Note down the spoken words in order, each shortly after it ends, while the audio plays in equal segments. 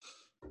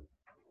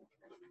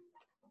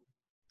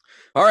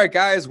All right,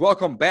 guys,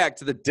 welcome back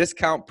to the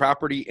Discount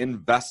Property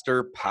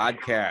Investor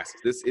Podcast.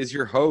 This is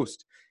your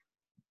host,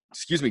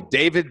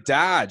 David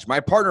Dodge.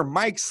 My partner,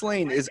 Mike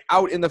Slane, is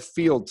out in the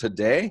field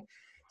today,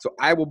 so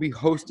I will be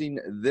hosting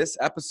this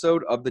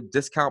episode of the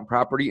Discount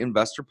Property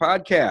Investor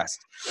Podcast.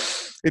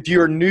 If you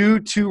are new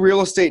to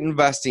real estate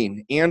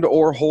investing and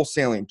or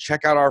wholesaling,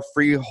 check out our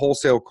free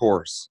wholesale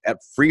course at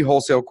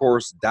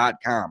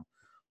freewholesalecourse.com.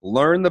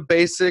 Learn the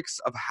basics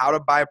of how to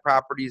buy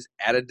properties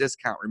at a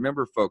discount.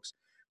 Remember, folks,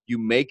 you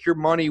make your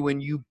money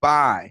when you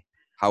buy.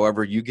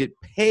 However, you get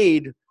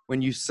paid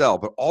when you sell.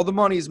 But all the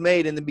money is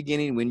made in the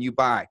beginning when you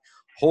buy.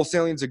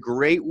 Wholesaling is a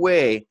great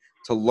way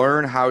to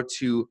learn how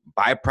to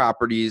buy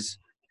properties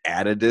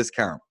at a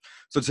discount.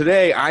 So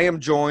today I am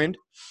joined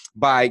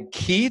by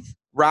Keith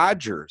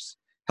Rogers.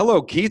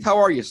 Hello, Keith. How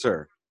are you,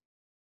 sir?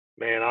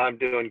 Man, I'm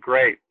doing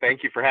great.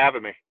 Thank you for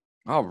having me.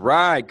 All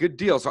right. Good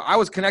deal. So I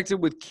was connected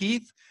with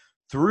Keith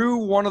through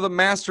one of the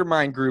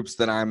mastermind groups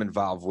that I'm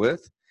involved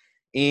with.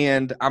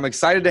 And I'm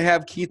excited to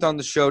have Keith on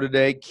the show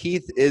today.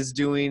 Keith is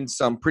doing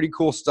some pretty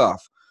cool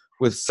stuff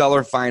with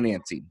seller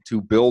financing to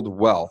build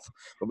wealth.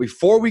 But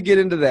before we get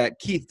into that,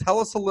 Keith,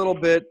 tell us a little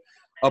bit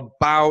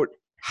about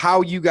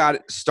how you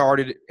got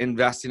started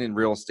investing in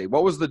real estate.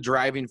 What was the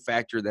driving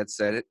factor that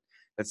said,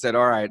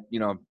 all right,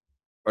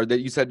 or that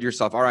you said to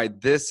yourself, all right,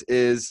 this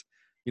is,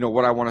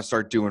 what I want to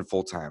start doing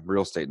full time,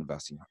 real estate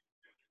investing?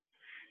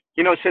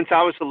 Since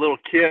I was a little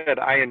kid,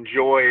 I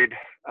enjoyed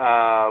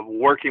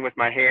working with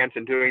my hands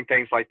and doing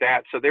things like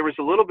that. So there was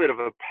a little bit of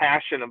a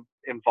passion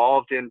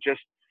involved in just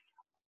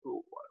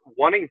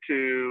wanting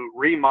to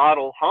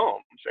remodel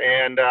homes.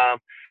 And I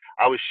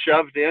was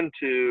shoved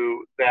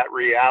into that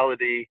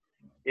reality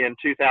in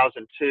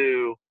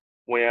 2002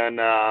 when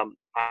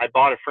I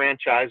bought a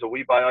franchise, a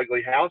We Buy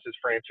Ugly Houses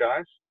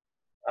franchise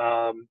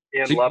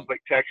in Lubbock,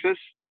 Texas.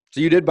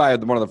 So you did buy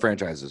one of the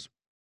franchises?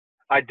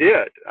 I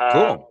did.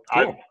 Cool.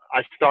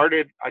 I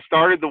started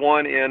the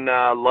one in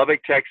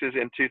Lubbock, Texas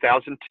in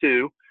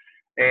 2002,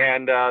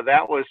 and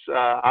that was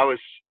I was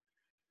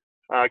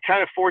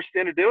kind of forced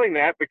into doing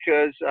that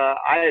because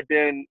I had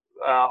been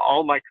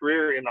all my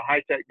career in the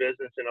high-tech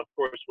business, and of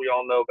course we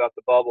all know about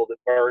the bubble that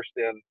burst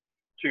in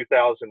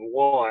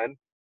 2001.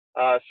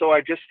 So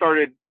I just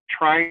started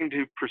trying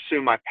to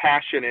pursue my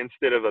passion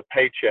instead of a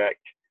paycheck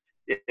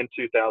in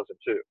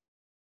 2002.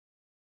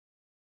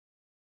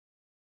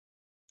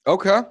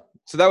 Okay.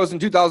 So that was in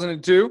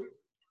 2002?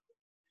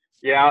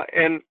 Yeah,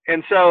 and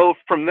so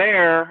from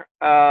there,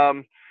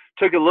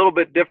 took a little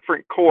bit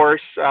different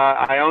course.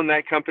 I owned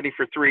that company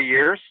for 3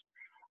 years.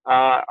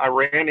 I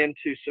ran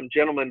into some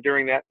gentlemen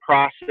during that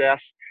process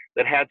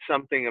that had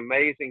something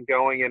amazing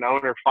going in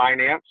owner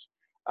finance.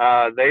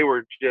 They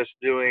were just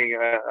doing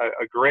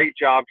a great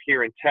job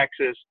here in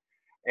Texas,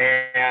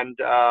 and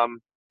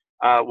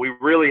we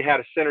really had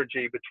a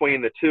synergy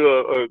between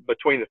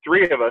between the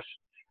three of us.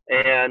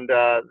 And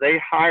they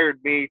hired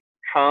me to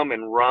come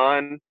and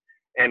run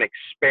and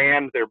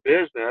expand their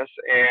business.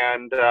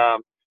 And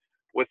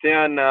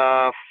within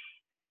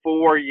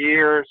 4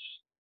 years,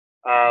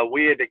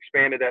 we had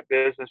expanded that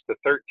business to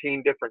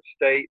 13 different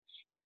states.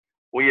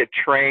 We had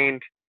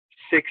trained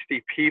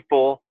 60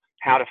 people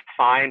how to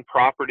find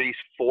properties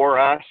for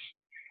us.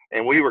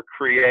 And we were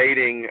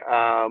creating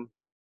about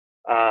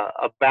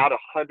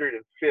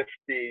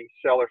 150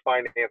 seller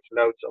finance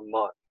notes a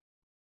month.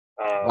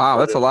 Wow,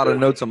 that's a lot of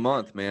notes a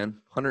month,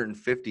 man.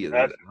 150 of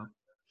these.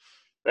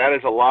 That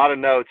is a lot of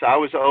notes. I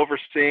was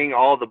overseeing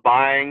all the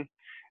buying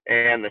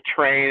and the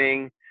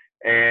training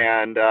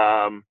and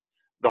the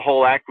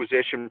whole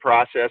acquisition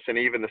process and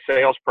even the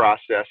sales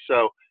process.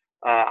 So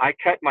I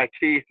cut my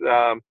teeth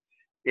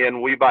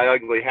in We Buy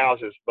Ugly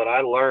Houses, but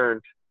I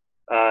learned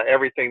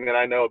everything that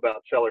I know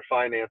about seller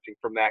financing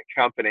from that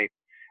company.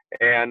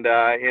 And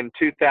in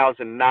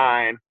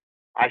 2009,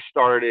 I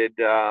started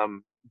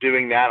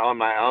doing that on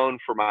my own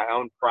for my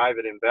own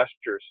private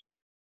investors.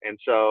 And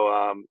so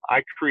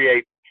I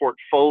create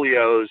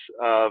portfolios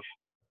of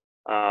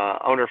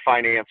owner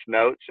finance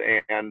notes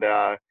and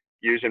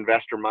use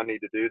investor money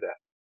to do that.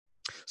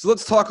 So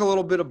let's talk a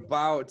little bit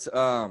about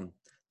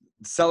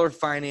seller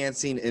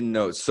financing and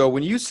notes. So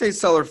when you say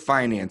seller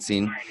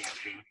financing,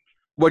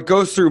 what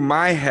goes through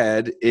my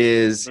head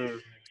is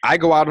I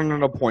go out on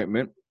an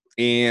appointment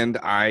and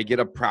I get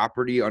a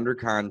property under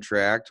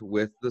contract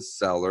with the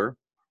seller.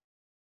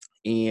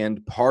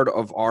 And part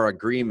of our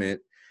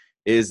agreement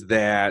is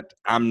that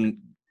I'm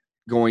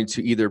going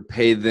to either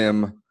pay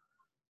them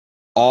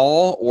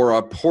all or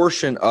a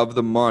portion of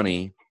the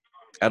money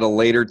at a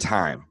later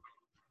time.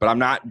 But I'm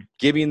not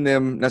giving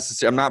them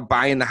necessarily, I'm not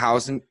buying the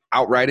house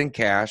outright in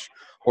cash,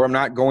 or I'm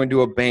not going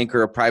to a bank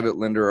or a private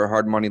lender or a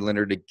hard money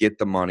lender to get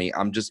the money.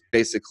 I'm just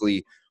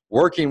basically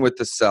working with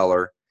the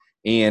seller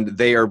and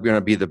they are going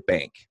to be the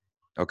bank.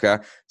 Okay.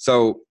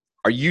 So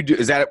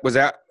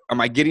am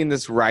I getting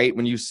this right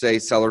when you say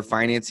seller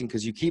financing?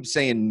 Because you keep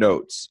saying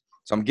notes.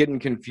 So I'm getting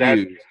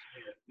confused.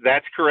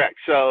 That's correct.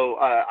 So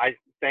I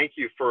thank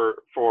you for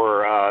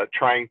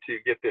trying to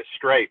get this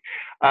straight.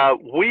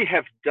 We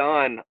have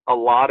done a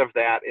lot of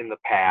that in the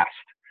past,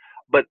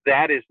 but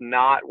that is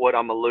not what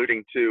I'm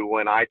alluding to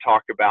when I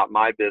talk about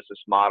my business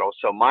model.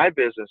 So my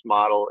business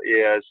model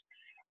is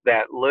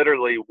that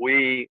literally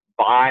we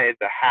buy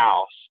the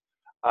house.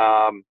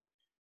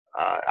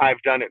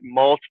 I've done it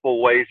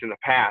multiple ways in the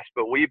past,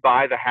 but we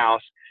buy the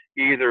house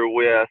either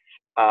with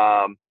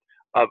a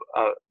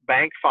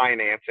bank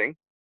financing,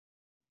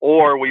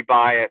 or we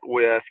buy it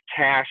with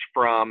cash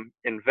from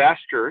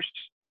investors,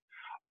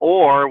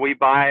 or we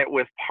buy it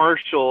with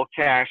partial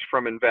cash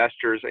from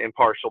investors and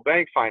partial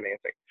bank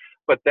financing.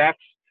 But that's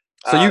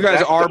so you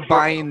guys are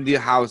buying the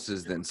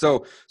houses then.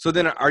 So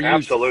then are you?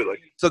 Absolutely.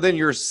 So then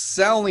you're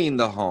selling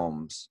the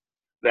homes.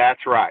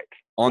 That's right.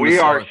 We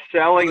are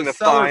selling the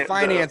seller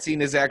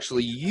financing is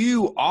actually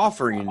you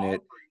offering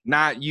it,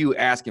 not you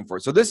asking for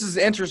it. So this is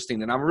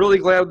interesting, and I'm really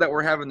glad that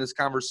we're having this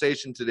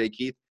conversation today,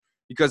 Keith,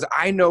 because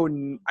I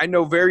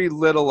know very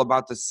little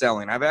about the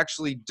selling. I've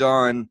actually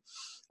done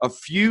a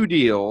few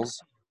deals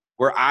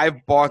where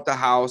I've bought the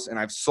house and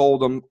I've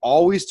sold them,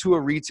 always to a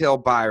retail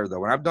buyer though.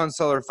 When I've done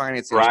seller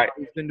financing, right,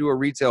 I've been to a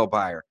retail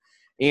buyer,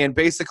 and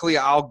basically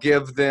I'll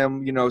give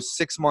them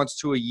 6 months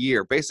to a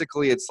year.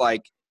 Basically, it's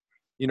like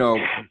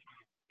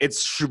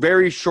it's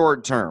very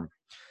short term.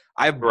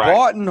 I've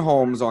bought in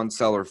homes on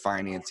seller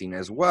financing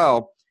as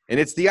well, and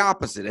it's the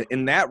opposite.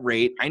 In that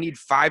rate, I need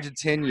 5 to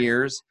 10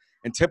 years,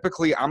 and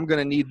typically I'm going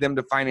to need them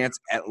to finance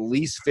at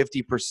least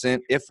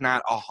 50%, if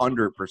not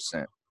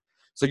 100%.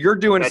 So you're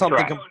doing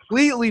something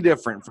completely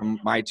different from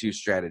my two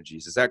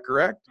strategies. Is that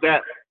correct?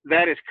 That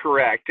is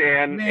correct.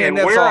 And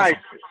that's where awesome.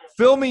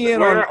 Fill me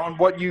in on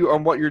what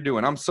you're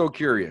doing. I'm so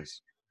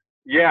curious.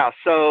 Yeah.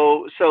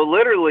 So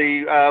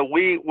literally,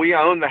 we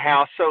own the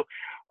house. So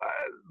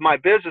my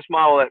business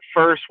model at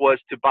first was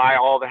to buy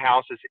all the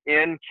houses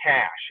in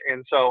cash.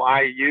 And so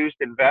I used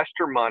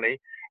investor money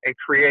and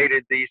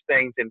created these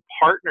things in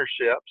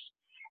partnerships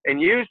and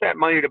used that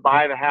money to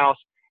buy the house.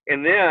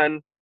 And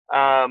then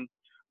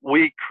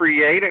we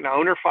create an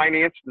owner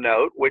finance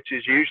note, which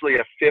is usually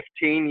a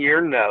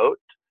 15-year note.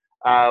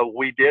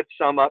 We did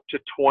some up to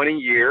 20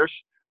 years,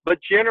 but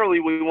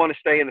generally we want to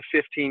stay in the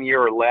 15-year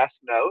or less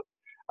note.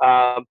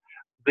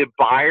 The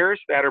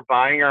buyers that are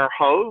buying our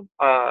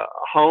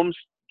homes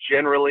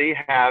generally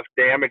have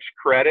damaged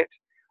credit,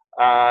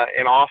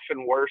 and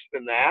often worse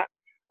than that.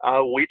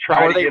 We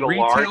try to get a large.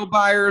 Are they retail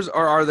buyers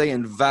or are they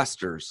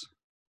investors?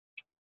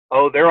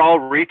 Oh, they're all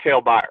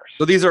retail buyers.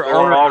 So these are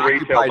all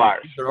retail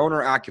buyers. They're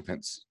owner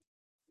occupants.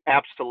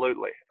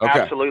 Absolutely. Okay.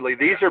 Absolutely.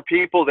 These are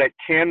people that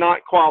cannot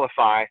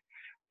qualify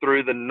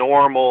through the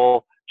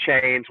normal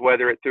chains,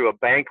 whether it's through a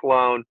bank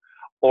loan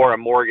or a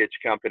mortgage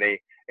company,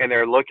 and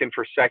they're looking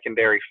for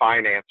secondary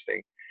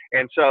financing.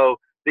 And so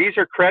these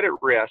are credit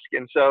risk.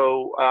 And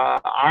so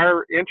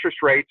our interest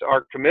rates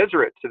are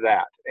commensurate to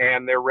that,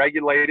 and they're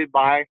regulated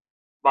by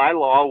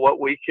law what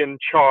we can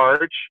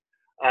charge.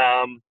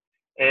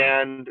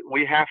 And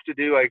we have to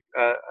do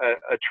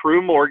a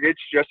true mortgage,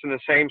 just in the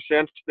same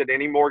sense that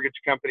any mortgage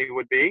company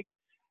would be.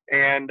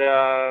 And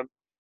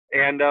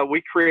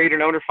we create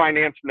an owner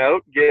finance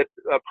note, get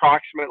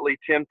approximately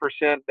 10%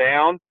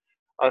 down,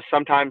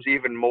 sometimes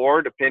even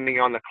more, depending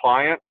on the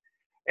client.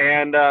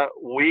 And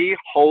we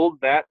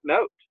hold that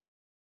note.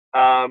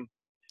 So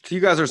you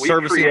guys are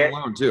servicing the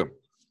loan too?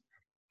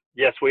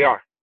 Yes, we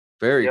are.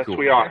 Very cool. Yes,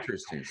 we are.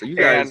 Interesting. So you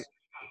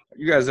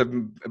guys have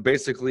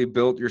basically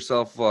built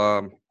yourself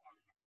a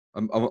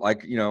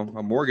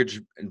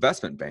mortgage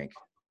investment bank.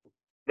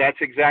 That's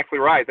exactly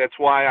right. That's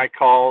why I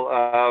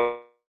call.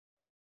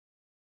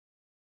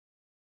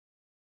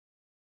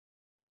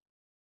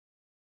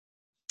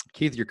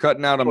 Keith, you're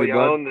cutting out on me, bud.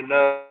 Own the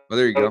note. Oh,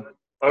 there you go.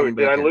 Oh,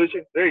 did I lose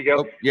you? There you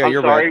go. Oh, yeah, I'm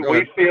you're sorry. back.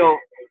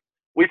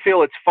 We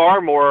feel it's far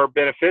more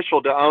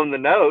beneficial to own the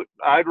note.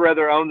 I'd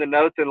rather own the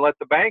note than let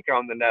the bank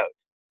own the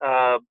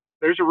note.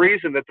 There's a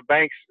reason that the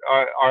banks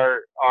are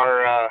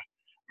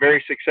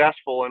very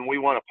successful, and we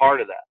want a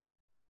part of that.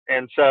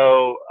 And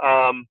so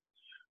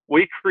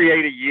we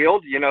create a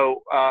yield.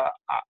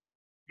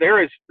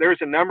 There's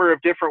a number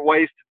of different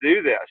ways to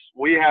do this.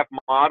 We have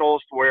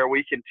models where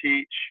we can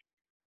teach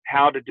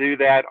how to do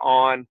that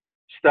on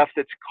stuff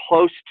that's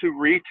close to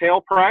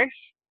retail price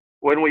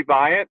when we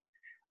buy it.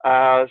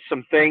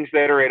 Some things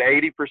that are at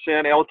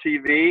 80%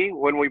 LTV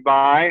when we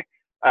buy,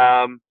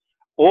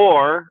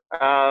 or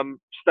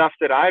stuff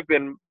that I've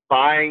been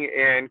buying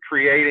and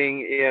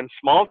creating in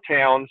small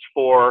towns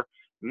for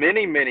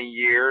many, many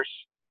years,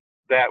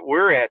 that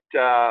we're at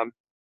 50%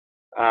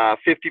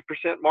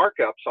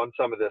 markups on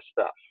some of this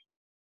stuff.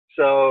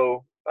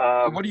 So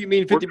what do you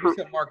mean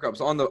 50%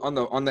 markups on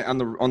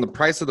the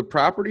price of the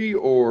property,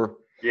 or?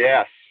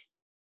 Yes.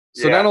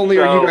 So not only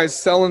are you guys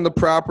selling the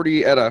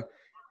property at a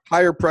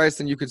higher price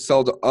than you could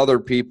sell to other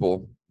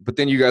people, but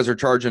then you guys are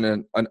charging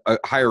a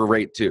higher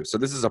rate too. So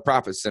this is a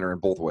profit center in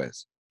both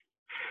ways.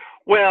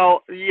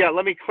 Well, yeah,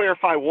 let me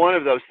clarify one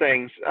of those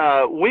things.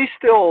 We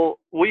still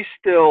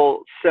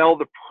sell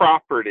the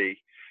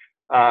property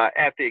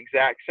at the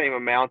exact same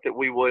amount that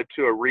we would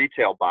to a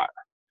retail buyer.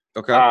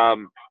 Okay.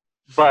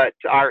 But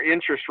our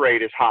interest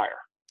rate is higher.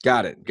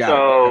 Got it.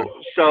 So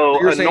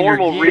you're a saying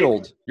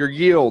normal your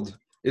yield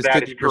is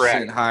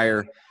 50%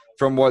 higher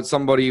from what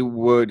somebody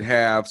would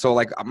have. So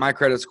like my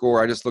credit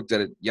score, I just looked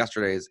at it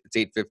yesterday, it's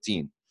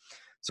 815.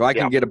 So I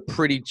can get a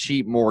pretty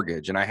cheap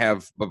mortgage, and I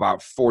have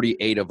about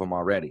 48 of them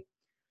already.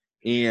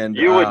 And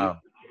you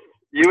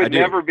would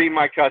never be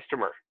my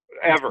customer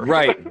ever.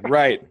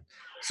 Right.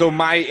 So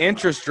my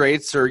interest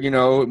rates are,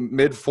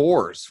 mid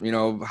fours,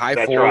 high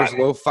That's fours, right.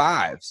 low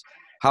fives.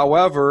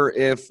 However,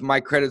 if my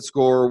credit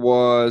score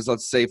was,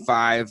 let's say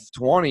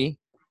 520,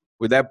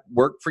 would that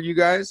work for you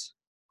guys?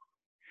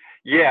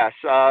 Yes.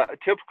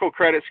 Typical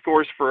credit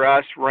scores for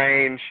us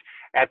range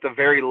at the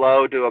very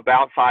low to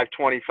about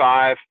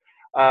 525.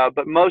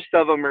 But most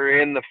of them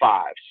are in the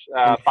fives,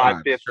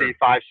 550, sure.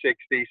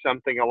 560,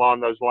 something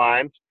along those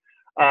lines.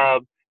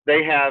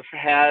 They have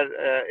had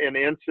an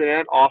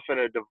incident, often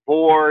a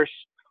divorce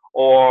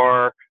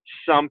or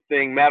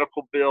something,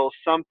 medical bills,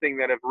 something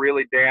that have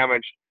really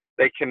damaged.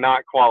 They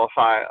cannot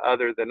qualify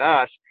other than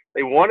us.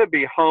 They want to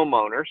be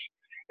homeowners.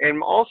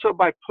 And also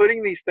by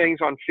putting these things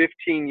on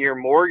 15-year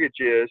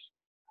mortgages,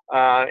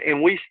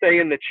 and we stay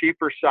in the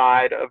cheaper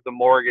side of the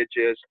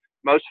mortgages.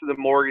 Most of the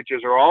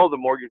mortgages, or all the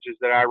mortgages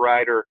that I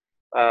write, are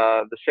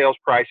the sales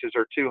prices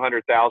are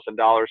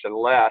 $200,000 and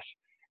less,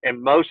 and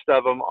most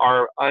of them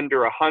are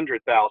under $100,000.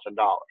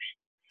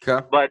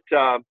 Okay. But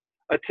a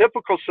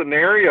typical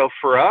scenario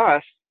for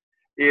us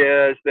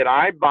is that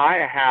I buy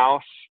a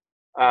house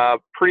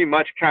pretty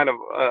much kind of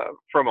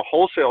from a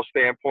wholesale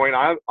standpoint.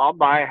 I'll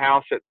buy a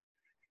house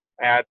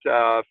at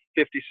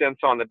 50 cents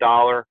on the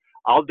dollar.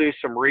 I'll do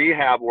some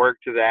rehab work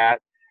to that,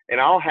 and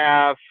I'll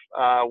have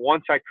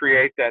once I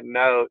create that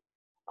note,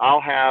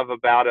 I'll have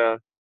about a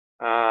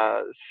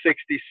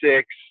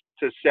 66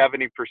 to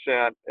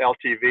 70%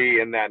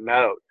 LTV in that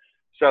note.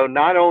 So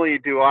not only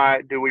do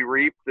we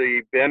reap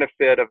the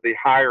benefit of the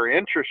higher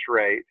interest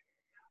rate,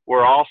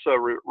 we're also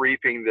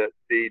reaping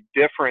the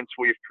difference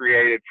we've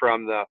created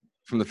from the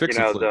fix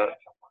and flip.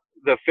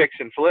 The fix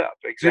and flip.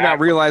 Exactly. So you're not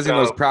realizing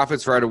those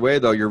profits right away,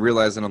 though. You're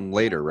realizing them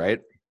later, right?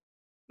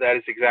 That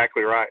is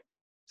exactly right.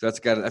 So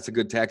that's a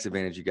good tax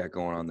advantage you got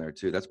going on there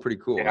too. That's pretty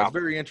cool. Yeah. That's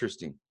very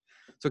interesting.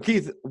 So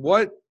Keith,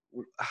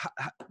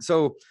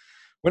 so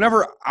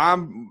whenever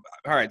all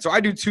right, so I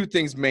do two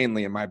things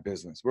mainly in my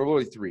business. We're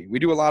really three. We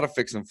do a lot of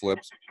fix and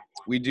flips.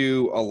 We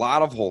do a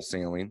lot of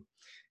wholesaling.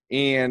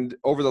 And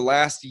over the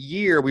last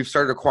year, we've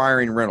started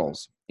acquiring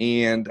rentals.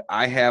 And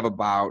I have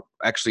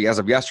actually, as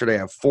of yesterday, I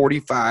have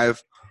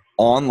 45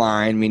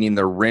 online, meaning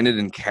they're rented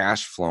and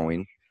cash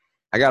flowing.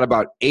 I got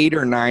about 8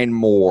 or 9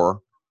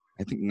 more,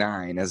 I think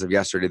 9 as of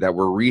yesterday, that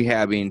we're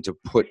rehabbing to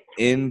put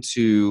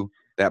into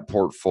that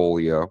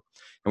portfolio.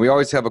 And we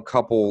always have a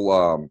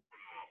couple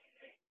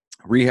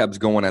rehabs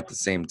going at the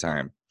same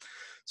time.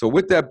 So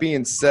with that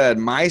being said,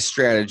 my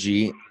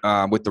strategy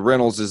with the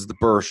rentals is the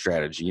BRRRR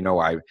strategy.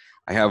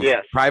 I have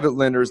private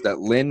lenders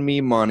that lend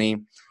me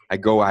money. I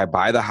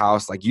buy the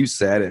house, like you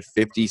said, at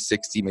 50,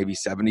 60, maybe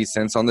 70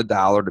 cents on the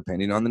dollar,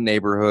 depending on the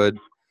neighborhood.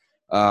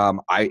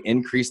 I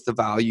increase the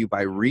value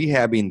by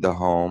rehabbing the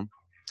home.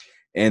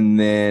 And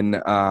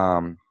then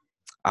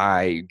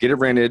I get it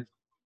rented.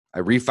 I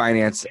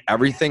refinance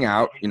everything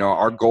out.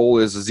 Our goal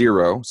is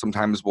 0.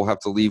 Sometimes we'll have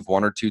to leave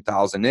 1,000 or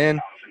 2,000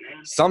 in.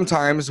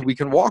 Sometimes we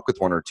can walk with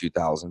 1,000 or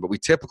 2,000, but we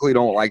typically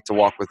don't like to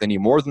walk with any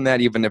more than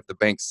that. Even if the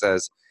bank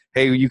says,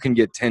 "Hey, you can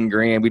get 10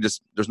 grand,"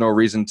 there's no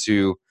reason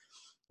to,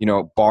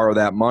 borrow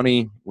that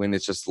money when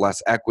it's just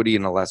less equity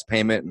and a less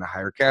payment and a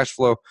higher cash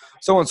flow,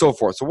 so on and so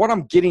forth. So what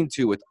I'm getting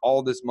to with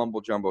all this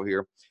mumbo jumbo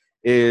here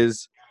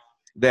is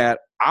that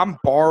I'm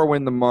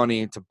borrowing the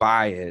money to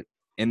buy it,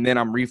 and then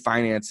I'm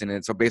refinancing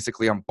it. So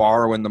basically I'm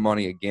borrowing the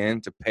money again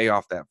to pay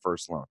off that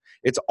first loan.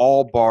 It's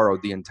all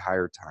borrowed the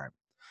entire time.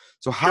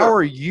 So how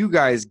are you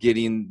guys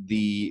getting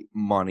the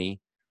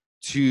money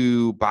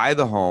to buy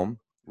the home,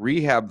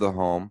 rehab the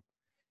home,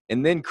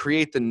 and then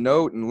create the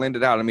note and lend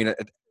it out? I mean,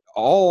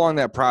 all along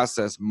that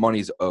process,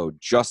 money's owed,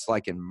 just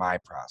like in my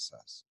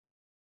process.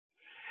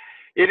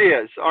 It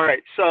is. All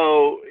right.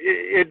 So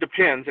it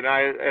depends. And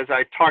as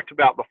I talked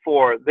about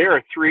before, there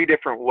are 3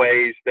 different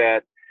ways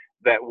that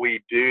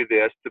we do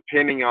this,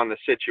 depending on the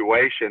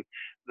situation.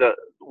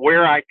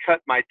 Where I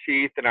cut my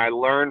teeth and I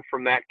learned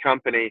from that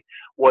company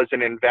was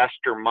an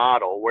investor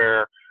model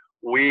where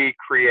we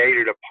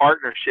created a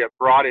partnership,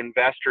 brought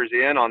investors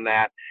in on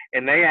that,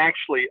 and they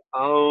actually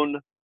own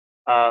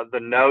the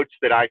notes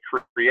that I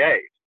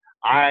create.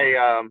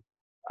 I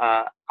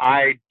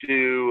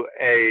do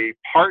a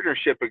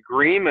partnership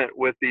agreement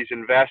with these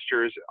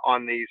investors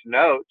on these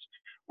notes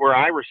where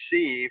I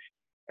receive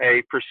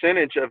a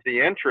percentage of the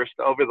interest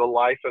over the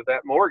life of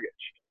that mortgage.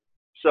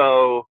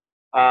 So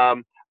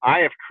I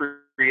have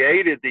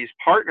created these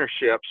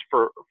partnerships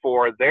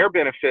for their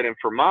benefit and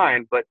for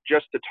mine, but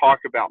just to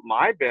talk about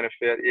my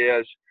benefit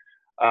is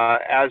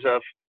as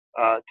of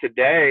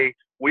today,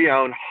 we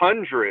own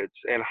hundreds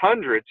and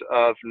hundreds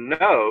of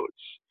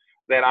notes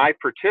that I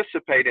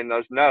participate in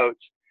those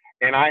notes,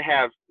 and I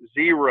have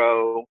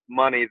 0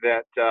 money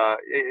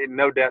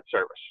no debt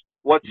service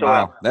whatsoever.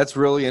 Wow, that's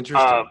really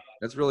interesting.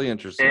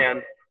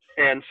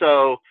 And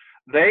so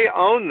they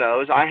own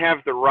those. I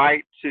have the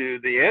right to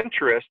the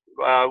interest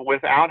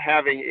without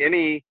having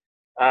any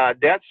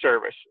debt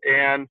service.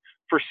 And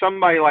for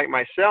somebody like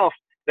myself,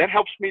 that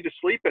helps me to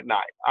sleep at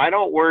night. I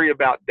don't worry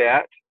about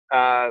debt.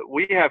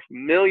 We have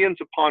millions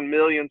upon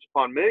millions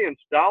upon millions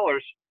of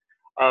dollars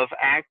of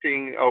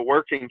acting or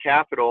working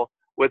capital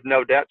with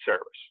no debt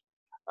service.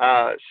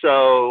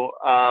 So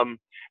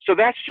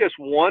that's just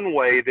one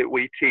way that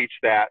we teach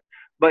that.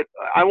 But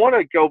I want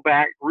to go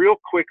back real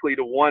quickly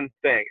to one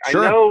thing.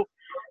 Sure. I know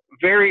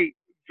very,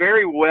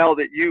 very well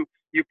that you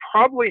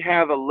probably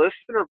have a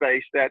listener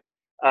base that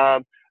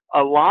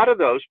a lot of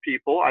those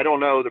people, I don't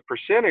know the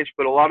percentage,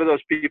 but a lot of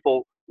those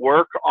people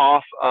work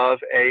off of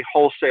a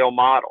wholesale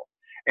model.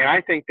 And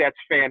I think that's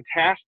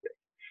fantastic.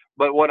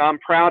 But what I'm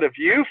proud of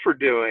you for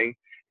doing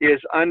is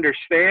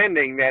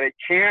understanding that it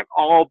can't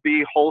all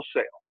be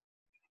wholesale.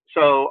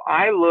 So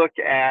I look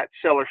at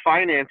seller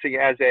financing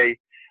as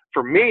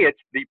for me, it's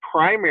the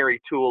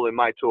primary tool in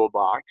my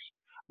toolbox.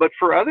 But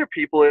for other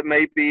people, it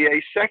may be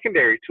a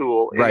secondary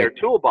tool in their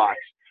toolbox.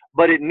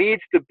 But it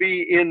needs to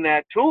be in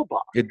that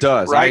toolbox. It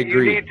does. Right? I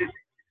agree.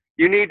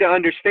 You need to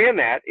understand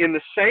that in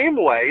the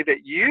same way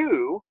that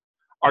you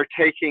are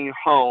taking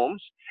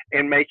homes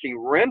and making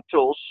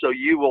rentals so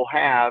you will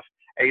have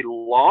a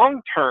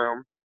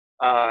long-term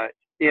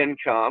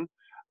income,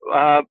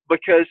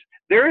 because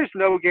there is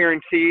no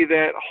guarantee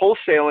that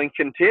wholesaling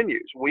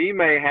continues. We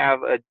may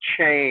have a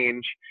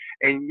change,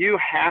 and you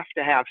have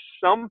to have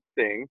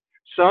something,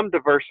 some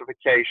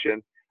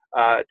diversification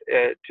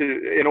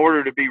in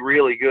order to be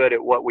really good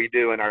at what we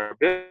do in our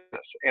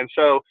business. And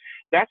so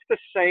that's the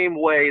same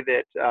way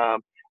that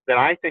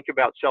I think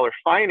about seller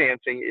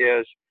financing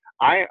is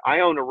I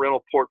own a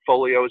rental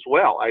portfolio as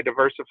well. I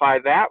diversify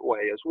that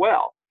way as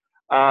well.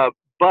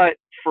 But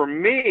for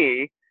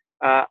me,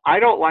 I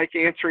don't like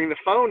answering the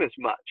phone as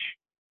much.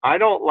 I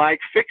don't like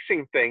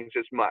fixing things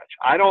as much.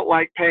 I don't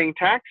like paying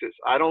taxes.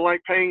 I don't like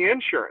paying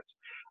insurance.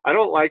 I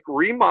don't like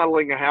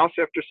remodeling a house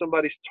after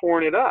somebody's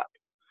torn it up.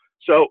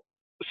 So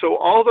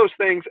all those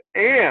things.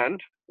 And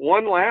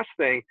one last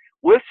thing,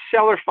 with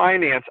seller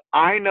finance,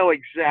 I know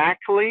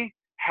exactly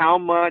how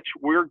much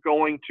we're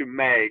going to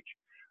make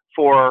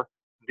for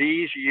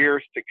these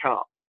years to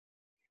come.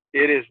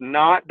 It is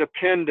not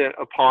dependent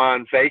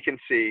upon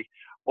vacancy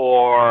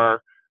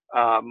or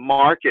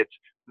markets.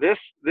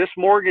 This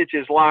mortgage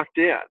is locked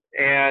in,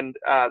 and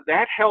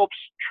that helps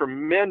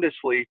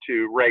tremendously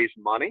to raise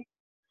money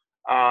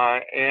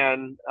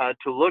and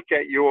to look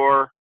at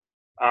your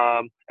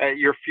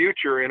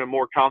future in a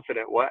more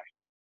confident way.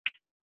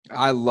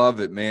 I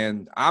love it,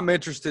 man. I'm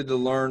interested to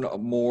learn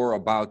more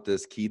about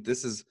this, Keith.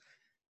 This is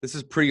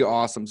pretty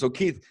awesome. So,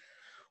 Keith,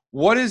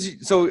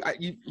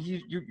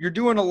 you're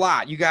doing a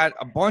lot. You got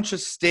a bunch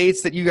of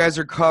states that you guys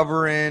are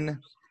covering.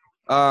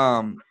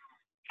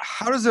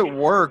 How does it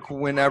work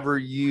whenever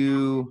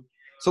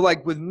so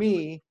like with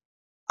me,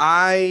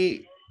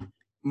 I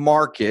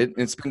market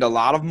and spend a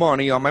lot of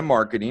money on my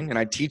marketing, and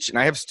I teach, and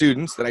I have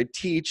students that I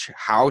teach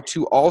how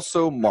to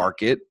also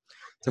market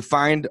to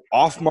find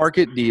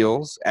off-market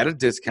deals at a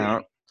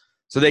discount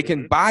so they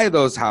can buy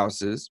those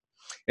houses.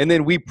 And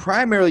then we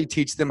primarily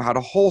teach them how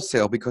to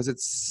wholesale because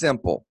it's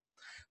simple.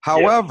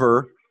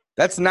 However,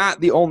 that's not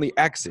the only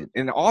exit.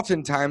 And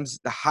oftentimes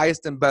the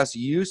highest and best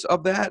use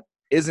of that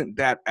isn't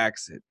that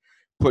exit.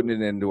 Putting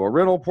it into a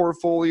rental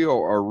portfolio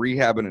or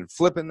rehabbing and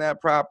flipping that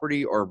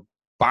property or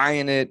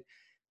buying it,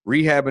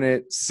 rehabbing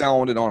it,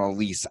 selling it on a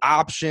lease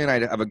option. I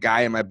have a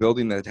guy in my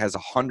building that has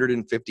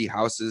 150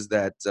 houses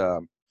that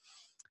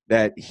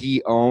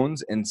he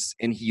owns,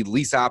 and he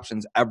lease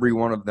options every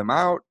one of them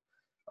out.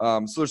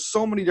 So there's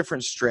so many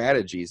different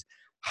strategies.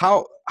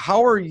 How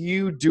are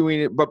you doing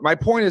it? But my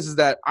point is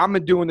that I'm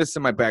doing this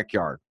in my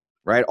backyard,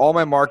 right? All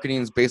my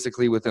marketing is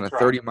basically within a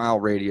 30-mile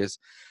radius.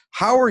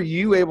 How are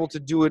you able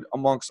to do it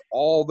amongst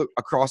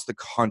across the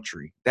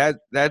country? That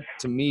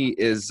to me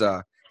is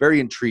very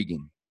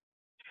intriguing.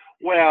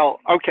 Well,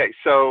 okay,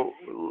 so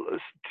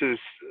to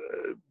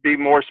be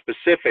more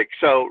specific,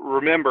 so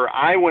remember,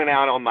 I went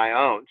out on my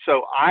own.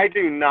 So I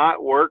do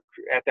not work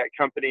at that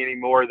company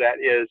anymore that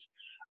is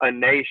a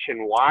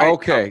nationwide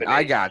company.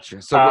 I got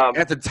you. So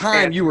at the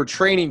time, you were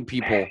training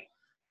people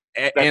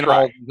in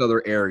all these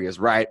other areas,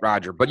 right,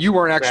 Roger? But you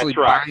weren't actually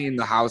buying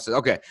the houses.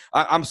 Okay,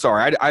 I'm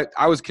sorry.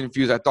 I was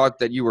confused. I thought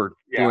that you were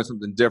doing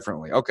something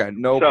differently. Okay,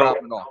 no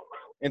problem at all.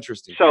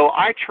 Interesting. So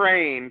I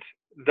trained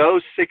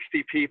those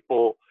 60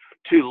 people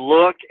to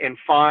look and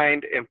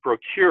find and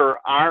procure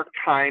our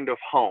kind of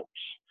homes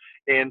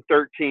in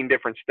 13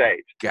 different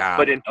states.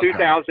 But in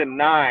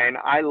 2009,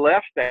 I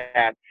left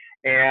that,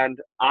 and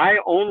I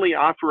only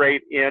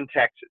operate in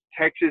Texas.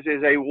 Texas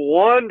is a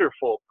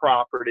wonderful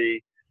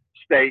property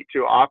state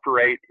to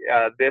operate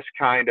this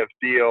kind of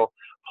deal.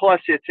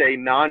 Plus, it's a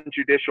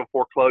non-judicial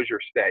foreclosure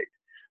state.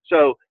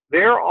 So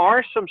there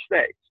are some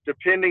states,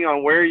 depending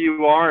on where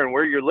you are and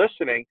where you're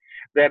listening,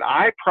 that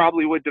I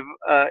probably would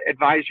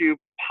advise you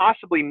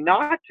possibly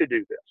not to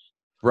do this.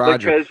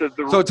 Roger. Because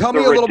of so tell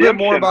me a little bit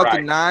more about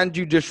the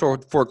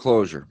non-judicial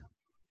foreclosure.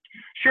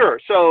 Sure.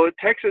 So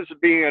Texas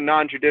being a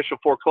non-judicial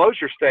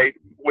foreclosure state,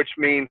 which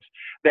means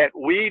that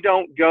we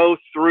don't go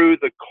through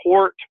the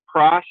court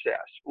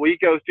process. We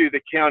go through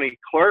the county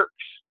clerks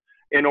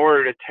in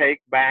order to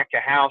take back a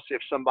house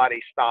if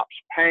somebody stops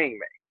paying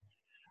me.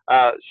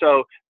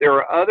 So there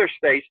are other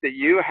states that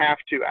you have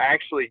to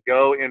actually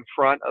go in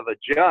front of a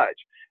judge.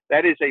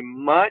 That is a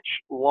much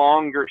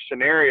longer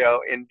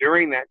scenario, and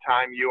during that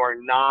time, you are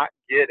not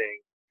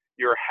getting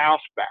your house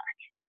back.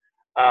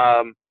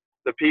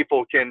 The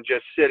people can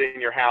just sit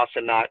in your house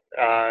and not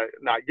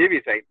give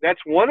you things. That's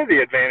one of the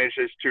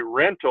advantages to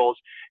rentals.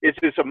 Is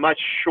it's a much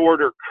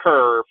shorter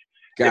curve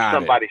if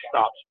somebody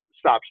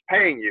stops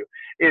paying you.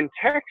 In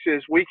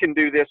Texas, we can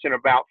do this in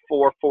about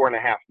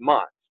 4.5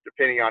 months,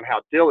 depending on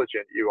how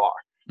diligent you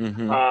are.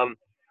 Mm-hmm.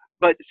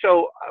 But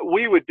so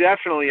we would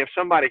definitely, if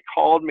somebody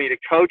called me to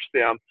coach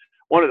them,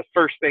 one of the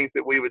first things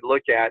that we would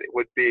look at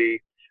would be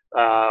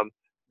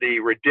the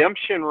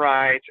redemption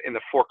rights and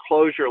the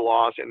foreclosure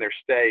laws in their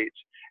states.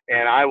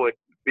 And I would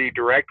be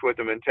direct with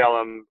them and tell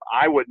them,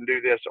 I wouldn't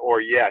do this,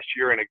 or yes,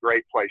 you're in a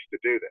great place to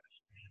do this.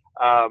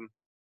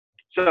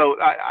 So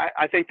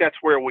I think that's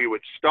where we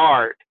would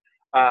start.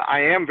 I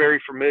am very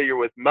familiar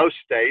with most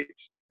states.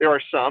 There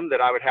are some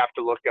that I would have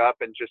to look up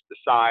and just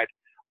decide,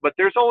 but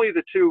there's only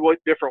the two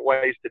different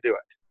ways to do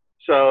it.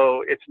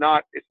 So it's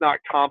not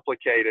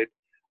complicated,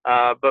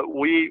 but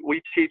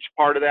we teach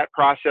part of that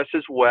process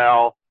as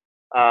well.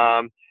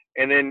 And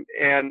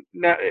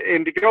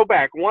to go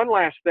back, one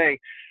last thing,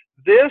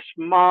 this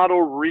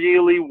model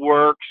really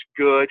works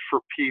good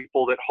for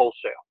people that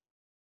wholesale.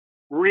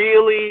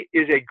 Really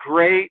is a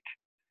great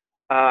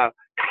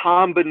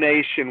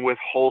combination with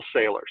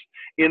wholesalers,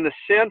 in the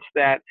sense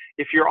that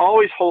if you're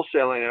always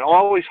wholesaling,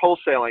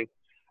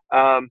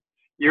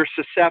 you're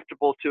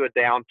susceptible to a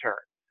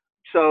downturn.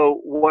 So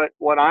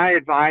what I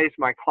advise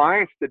my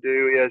clients to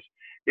do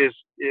is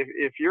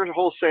if you're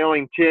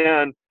wholesaling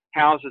 10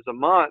 houses a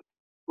month,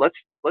 let's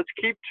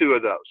keep 2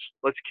 of those.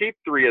 Let's keep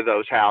 3 of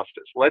those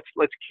houses. Let's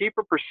keep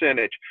a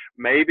percentage.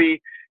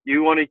 Maybe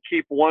you want to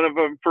keep one of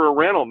them for a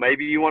rental.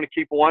 Maybe you want to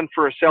keep one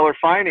for a seller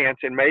finance,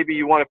 and maybe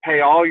you want to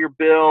pay all your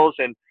bills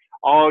and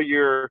all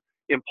your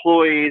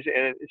employees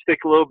and stick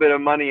a little bit of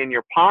money in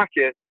your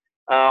pocket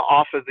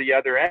off of the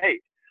other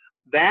 8.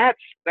 That's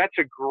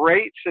a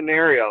great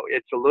scenario.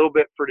 It's a little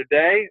bit for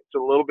today. It's a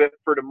little bit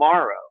for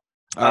tomorrow.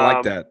 I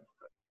like that.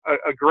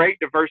 A great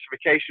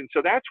diversification.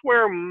 So that's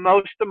where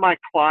most of my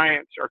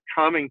clients are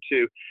coming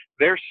to.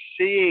 They're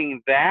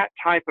seeing that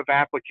type of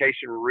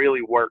application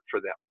really work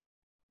for them.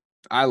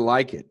 I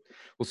like it.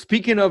 Well,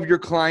 speaking of your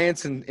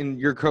clients and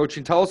your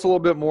coaching, tell us a little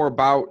bit more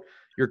about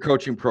your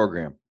coaching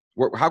program.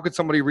 How could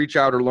somebody reach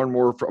out or learn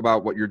more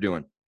about what you're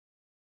doing?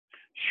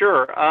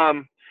 Sure.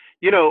 I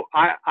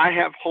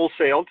have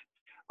wholesaled.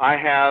 I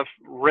have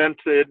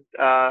rented.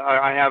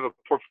 I have a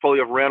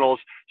portfolio of rentals,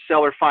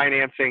 seller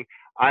financing.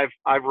 I've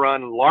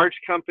run large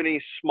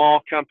companies,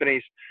 small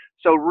companies.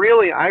 So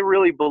really, I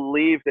really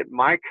believe that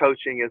my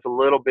coaching is a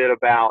little bit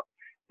about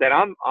that.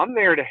 I'm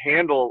there to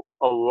handle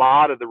a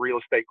lot of the real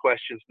estate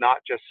questions, not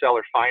just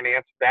seller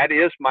finance. That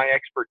is my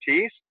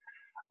expertise.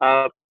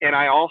 And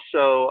I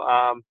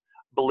also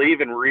believe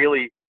in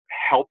really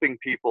helping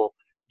people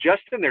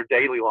just in their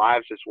daily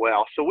lives as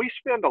well. So we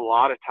spend a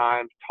lot of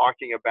time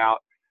talking about,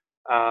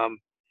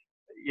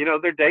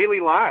 their daily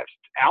lives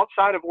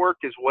outside of work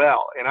as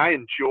well. And I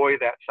enjoy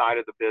that side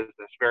of the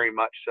business very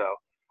much so.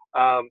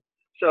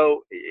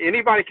 So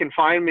anybody can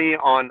find me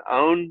on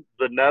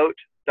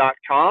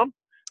ownthenote.com.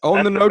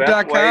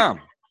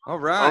 Ownthenote.com. All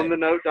right.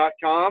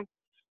 Ownthenote.com.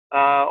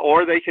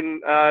 Or they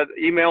can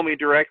email me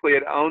directly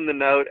at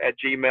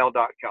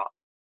ownthenote@gmail.com.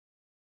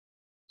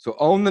 So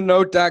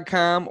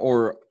ownthenote.com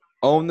or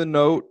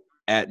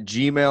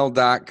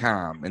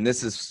ownthenote@gmail.com. And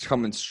this is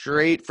coming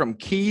straight from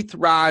Keith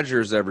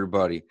Rogers,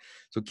 everybody.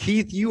 So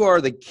Keith, you are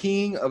the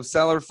king of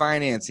seller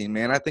financing,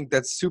 man. I think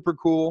that's super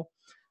cool.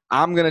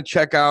 I'm going to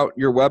check out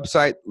your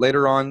website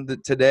later on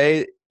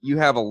today. You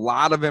have a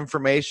lot of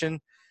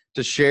information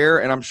to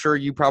share, and I'm sure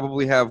you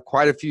probably have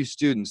quite a few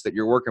students that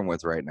you're working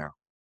with right now.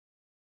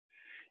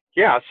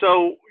 Yeah,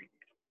 so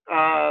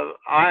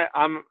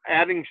I'm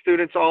adding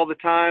students all the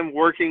time,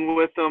 working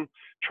with them,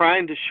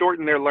 trying to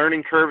shorten their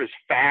learning curve as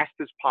fast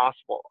as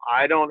possible.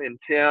 I don't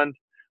intend,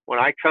 when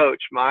I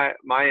coach, my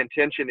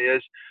intention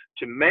is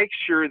to make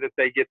sure that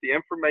they get the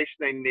information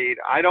they need.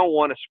 I don't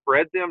want to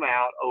spread them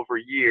out over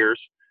years.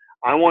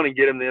 I want to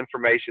get them the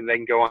information they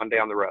can go on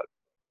down the road.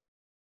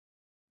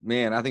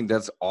 Man, I think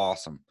that's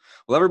awesome.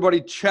 Well,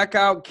 everybody, check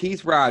out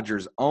Keith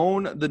Rogers,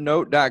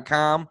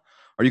 ownthenote.com,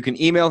 or you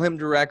can email him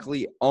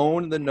directly,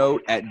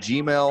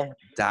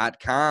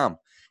 ownthenote@gmail.com.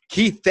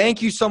 Keith,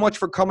 thank you so much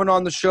for coming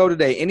on the show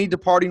today. Any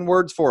departing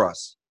words for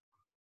us?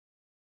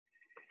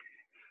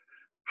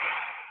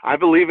 I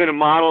believe in a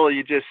model.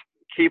 You just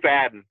keep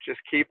adding.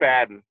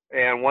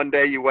 And one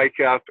day you wake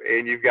up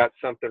and you've got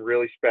something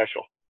really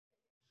special.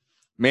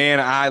 Man,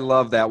 I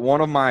love that.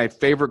 One of my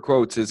favorite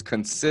quotes is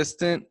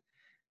consistent,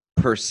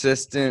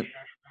 persistent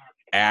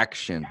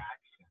action.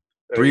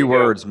 3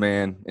 words,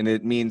 man, and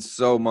it means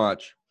so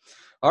much.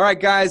 All right,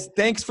 guys,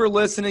 thanks for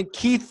listening.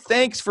 Keith,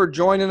 thanks for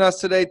joining us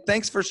today.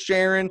 Thanks for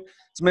sharing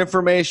some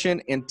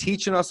information and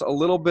teaching us a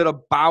little bit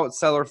about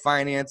seller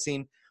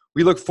financing.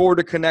 We look forward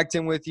to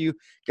connecting with you.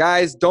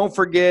 Guys, don't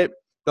forget,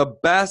 the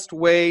best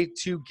way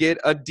to get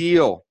a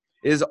deal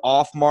is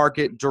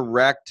off-market,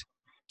 direct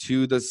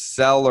to the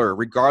seller.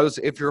 Regardless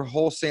if you're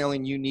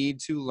wholesaling, you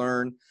need to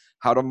learn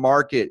how to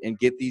market and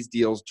get these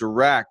deals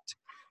direct.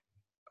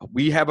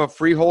 We have a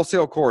free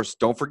wholesale course.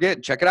 Don't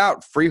forget, check it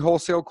out,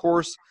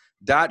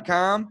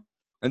 freewholesalecourse.com.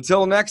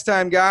 Until next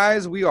time,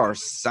 guys, we are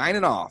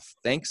signing off.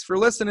 Thanks for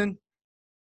listening.